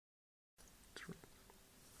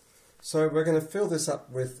So we're going to fill this up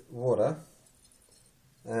with water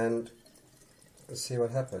and see what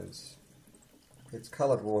happens. It's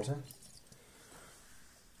coloured water,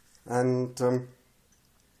 and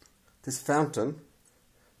this fountain,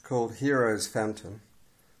 called Hero's fountain,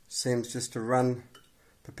 seems just to run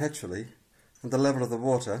perpetually, and the level of the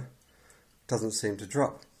water doesn't seem to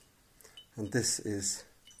drop. And this is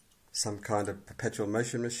some kind of perpetual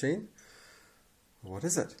motion machine. What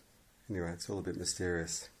is it? Anyway, it's all a bit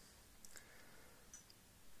mysterious.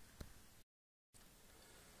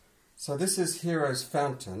 So this is Hero's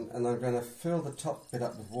fountain, and I'm going to fill the top bit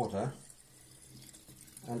up with water,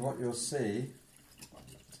 and what you'll see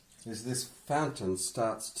is this fountain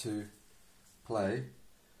starts to play,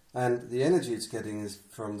 and the energy it's getting is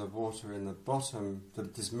from the water in the bottom,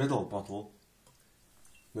 this middle bottle,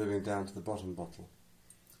 moving down to the bottom bottle.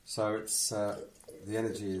 So it's the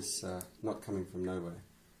energy is not coming from nowhere.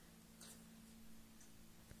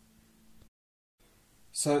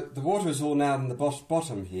 So the water is all now in the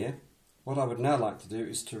bottom here. What I would now like to do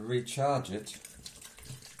is to recharge it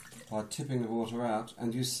by tipping the water out,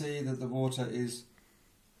 and you see that the water is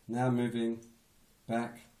now moving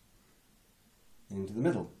back into the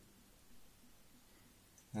middle.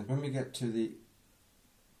 And when we get to the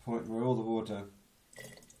point where all the water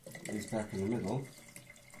is back in the middle,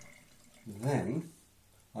 then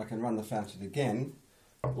I can run the fountain again.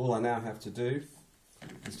 All I now have to do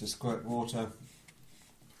is to squirt water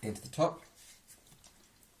into the top.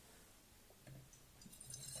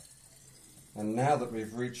 And now that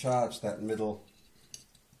we've recharged that the middle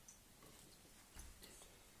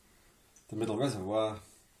reservoir,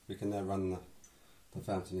 we can now run the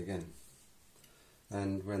fountain again.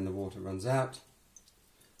 And when the water runs out,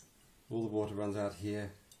 all the water runs out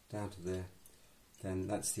here, down to there, then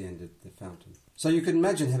that's the end of the fountain. So you can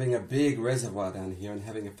imagine having a big reservoir down here and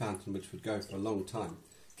having a fountain which would go for a long time,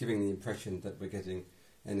 giving the impression that we're getting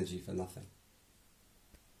energy for nothing.